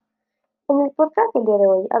el podcast del día de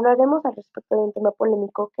hoy hablaremos al respecto de un tema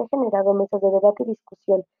polémico que ha generado mesas de debate y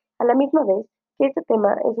discusión. A la misma vez que este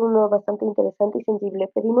tema es uno bastante interesante y sensible,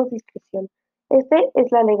 pedimos discreción. Este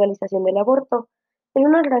es la legalización del aborto. En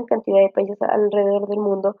una gran cantidad de países alrededor del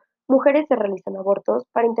mundo, mujeres se realizan abortos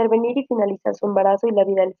para intervenir y finalizar su embarazo y la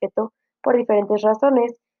vida del feto por diferentes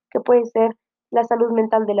razones, que puede ser la salud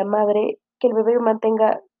mental de la madre, que el bebé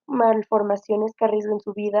mantenga malformaciones que arriesguen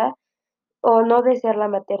su vida, o no desear la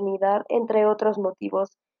maternidad, entre otros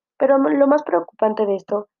motivos. Pero lo más preocupante de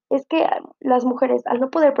esto es que las mujeres, al no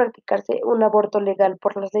poder practicarse un aborto legal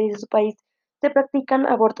por las leyes de su país, se practican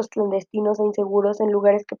abortos clandestinos e inseguros en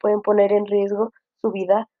lugares que pueden poner en riesgo su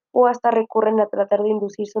vida o hasta recurren a tratar de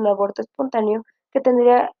inducirse un aborto espontáneo que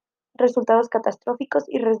tendría resultados catastróficos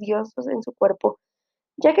y riesgosos en su cuerpo,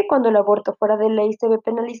 ya que cuando el aborto fuera de ley se ve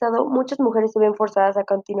penalizado, muchas mujeres se ven forzadas a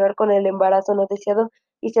continuar con el embarazo no deseado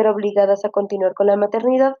y ser obligadas a continuar con la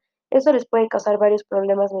maternidad. Eso les puede causar varios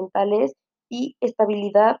problemas mentales y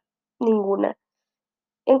estabilidad ninguna.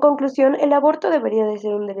 En conclusión, el aborto debería de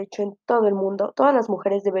ser un derecho en todo el mundo. Todas las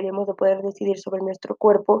mujeres deberíamos de poder decidir sobre nuestro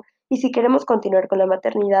cuerpo y si queremos continuar con la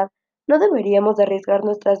maternidad, no deberíamos de arriesgar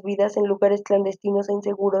nuestras vidas en lugares clandestinos e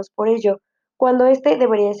inseguros por ello, cuando este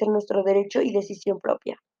debería ser nuestro derecho y decisión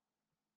propia.